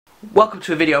Welcome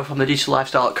to a video from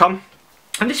thedigital-lifestyle.com.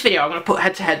 In this video I'm going to put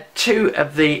head to head two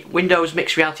of the Windows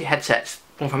Mixed Reality headsets,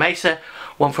 one from Acer,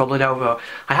 one from Lenovo.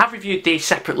 I have reviewed these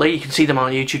separately. You can see them on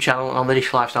the YouTube channel and on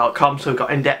thedigital-lifestyle.com, so we've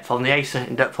got in-depth on the Acer,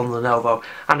 in-depth on Lenovo,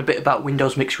 and a bit about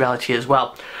Windows Mixed Reality as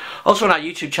well. Also on our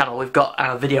YouTube channel we've got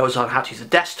videos on how to use a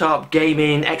desktop,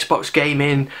 gaming, Xbox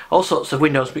gaming, all sorts of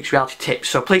Windows Mixed Reality tips,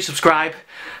 so please subscribe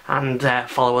and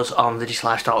follow us on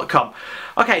thedigital-lifestyle.com.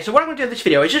 Okay, so what I'm going to do in this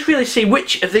video is just really see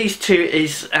which of these two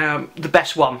is the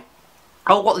best one,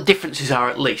 or what the differences are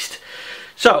at least.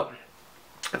 So,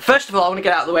 first of all I want to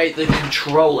get out of the way the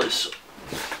controllers.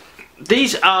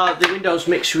 These are the Windows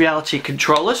Mixed Reality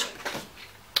controllers.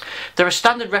 They're a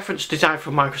standard reference design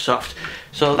from Microsoft.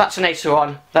 So that's an Acer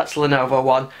one, that's a Lenovo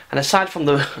one, and aside from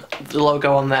the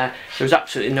logo on there, there's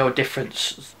absolutely no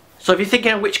difference. So if you're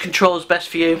thinking of which controller is best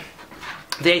for you,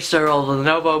 the Acer or the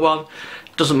Lenovo one,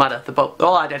 doesn't matter, they're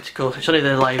all identical, it's only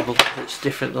the label that's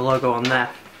different, the logo on there.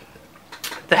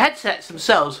 The headsets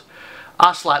themselves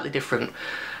are slightly different.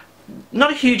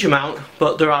 Not a huge amount,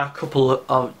 but there are a couple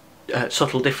of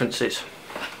subtle differences.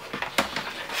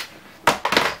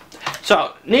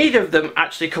 So, neither of them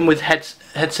actually come with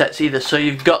headsets either, so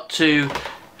you've got to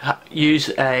use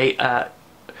a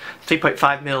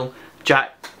 3.5mm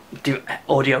jack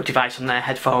audio device on their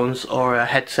headphones, or a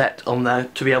headset on there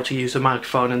to be able to use the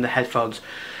microphone and the headphones.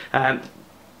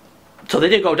 So they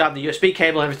do go down the USB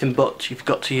cable and everything, but you've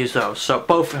got to use those. So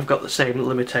both have got the same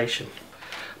limitation.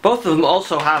 Both of them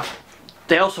also have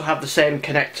the same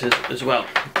connectors as well.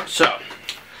 So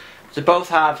they both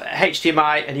have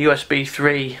HDMI and USB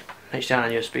 3. HDMI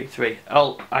and USB 3,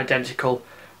 all identical,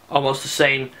 almost the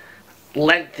same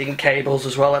length in cables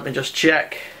as well. Let me just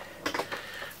check.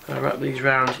 I'll wrap these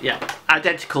round. Yeah,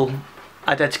 identical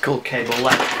cable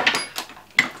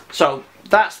length. So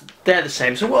they're the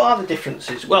same. So what are the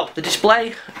differences? Well, the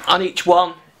display on each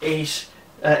one is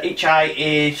each eye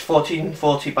is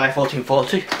 1440 by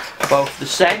 1440, both the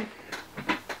same.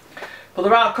 But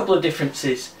there are a couple of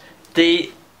differences.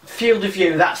 The field of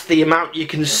view, that's the amount you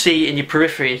can see in your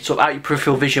periphery, sort of out your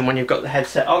peripheral vision when you've got the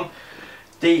headset on.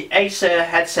 The Acer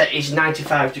headset is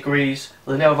 95 degrees,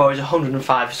 Lenovo is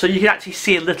 105, so you can actually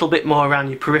see a little bit more around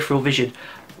your peripheral vision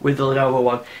with the Lenovo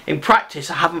one. In practice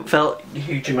I haven't felt a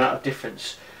huge amount of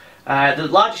difference. The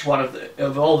largest one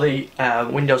of all the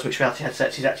Windows Mixed Reality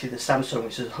headsets is actually the Samsung,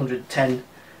 which is 110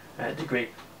 degree.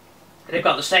 They've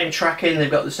got the same tracking,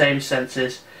 they've got the same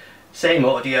sensors, same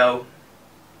audio.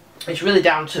 It's really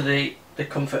down to the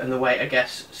comfort and the weight, I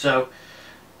guess. So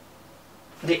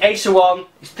the Acer one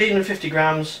is 350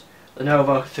 grams,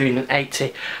 Lenovo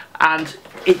 380, and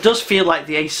it does feel like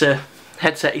the Acer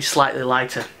headset is slightly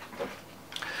lighter.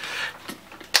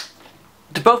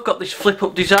 They both got this flip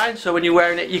up design, so when you're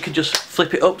wearing it you can just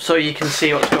flip it up so you can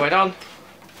see what's going on,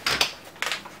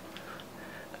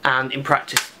 and in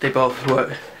practice they both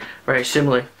work very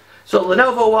similarly. So the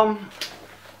Lenovo one,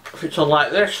 if it's on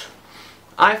like this,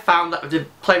 I found that after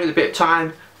playing with a bit of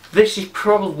time, this is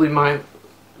probably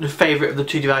the favourite of the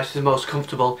two devices, the most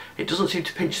comfortable. It doesn't seem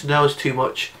to pinch the nose too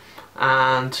much,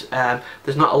 and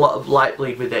there's not a lot of light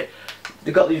bleed with it.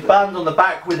 They've got these bands on the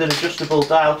back with an adjustable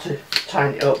dial to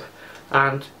tighten it up,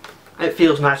 and it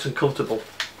feels nice and comfortable.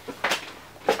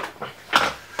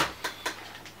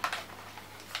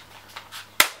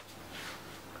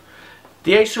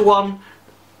 The Acer one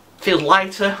feels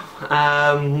lighter,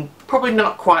 probably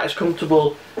not quite as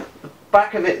comfortable. The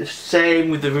back of it the same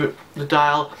with the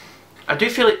dial. I do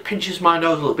feel it pinches my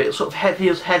nose a little bit. It sort of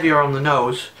feels heavier on the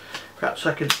nose. Perhaps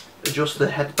I could adjust the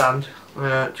headband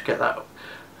to get that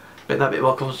bit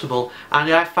more comfortable.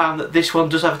 And I found that this one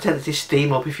does have a tendency to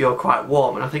steam up if you're quite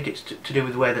warm, and I think it's to do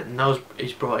with the way that the nose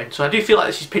is brought in. So I do feel like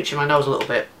this is pinching my nose a little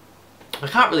bit. I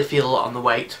can't really feel a lot on the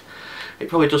weight. It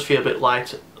probably does feel a bit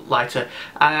lighter,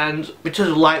 and in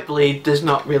terms of light bleed there's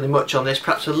not really much on this,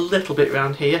 perhaps a little bit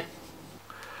around here.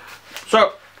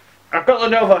 So I've got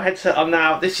the Lenovo headset on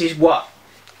now. This is what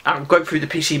I'm going through the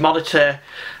PC monitor,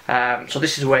 so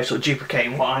this is a way of sort of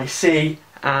duplicating what I see,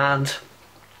 and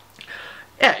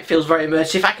yeah, it feels very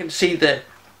immersive. I can see the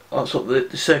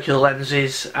circular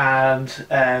lenses, and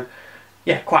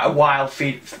yeah, quite a wild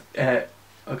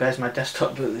oh guys, my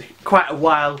desktop, quite a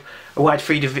wide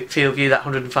field of view, that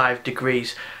 105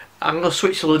 degrees. I'm going to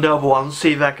switch to the Lenovo one,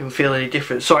 see if I can feel any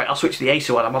difference. Sorry, I'll switch to the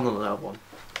Acer one, I'm on the Lenovo one.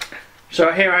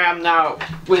 So here I am now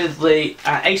with the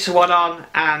Acer one on,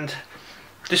 and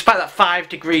despite that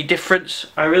 5-degree difference,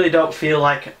 I really don't feel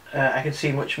like I can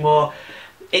see much more.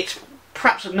 It's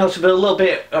perhaps noticeable a little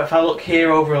bit if I look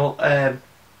here over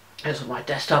my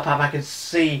desktop app. I can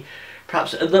see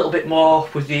perhaps a little bit more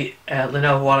with the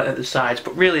Lenovo one at the sides,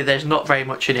 but really there's not very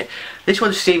much in it. This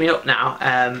one's steaming up now.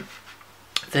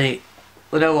 The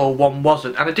Lenovo one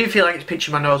wasn't, and I do feel like it's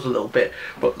pinching my nose a little bit,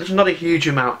 but there's not a huge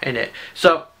amount in it.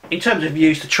 So in terms of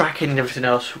use, the tracking and everything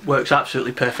else works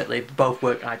absolutely perfectly. Both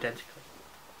work identically.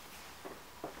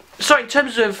 So in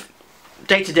terms of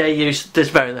day-to-day use, there's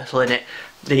very little in it.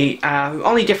 The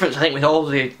only difference I think with all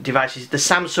the devices, the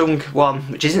Samsung one,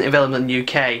 which isn't available in the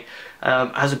UK,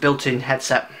 has a built-in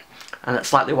headset and a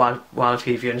slightly wider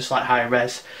field of view and a slight higher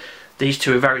res. These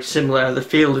two are very similar. The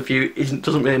field of view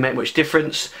doesn't really make much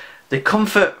difference. The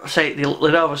comfort, say the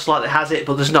Lenovo slightly has it,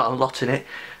 but there's not a lot in it.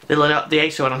 The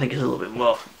Acer one I think is a little bit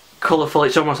more colourful.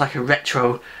 It's almost like a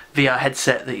retro VR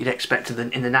headset that you'd expect in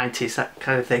the 90s, that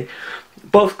kind of thing.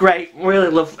 Both great. Really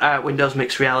love Windows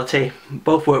Mixed Reality.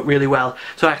 Both work really well.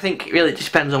 So I think it really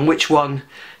depends on which one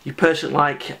you personally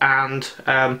like and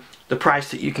the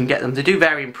price that you can get them. They do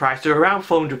vary in price. They're around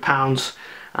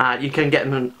 £400. You can get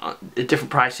them at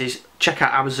different prices. Check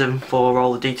out Amazon for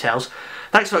all the details.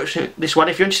 Thanks for watching this one.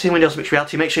 If you're interested in Windows Mixed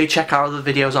Reality, make sure you check out our other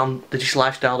videos on thedigital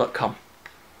lifestyle.com.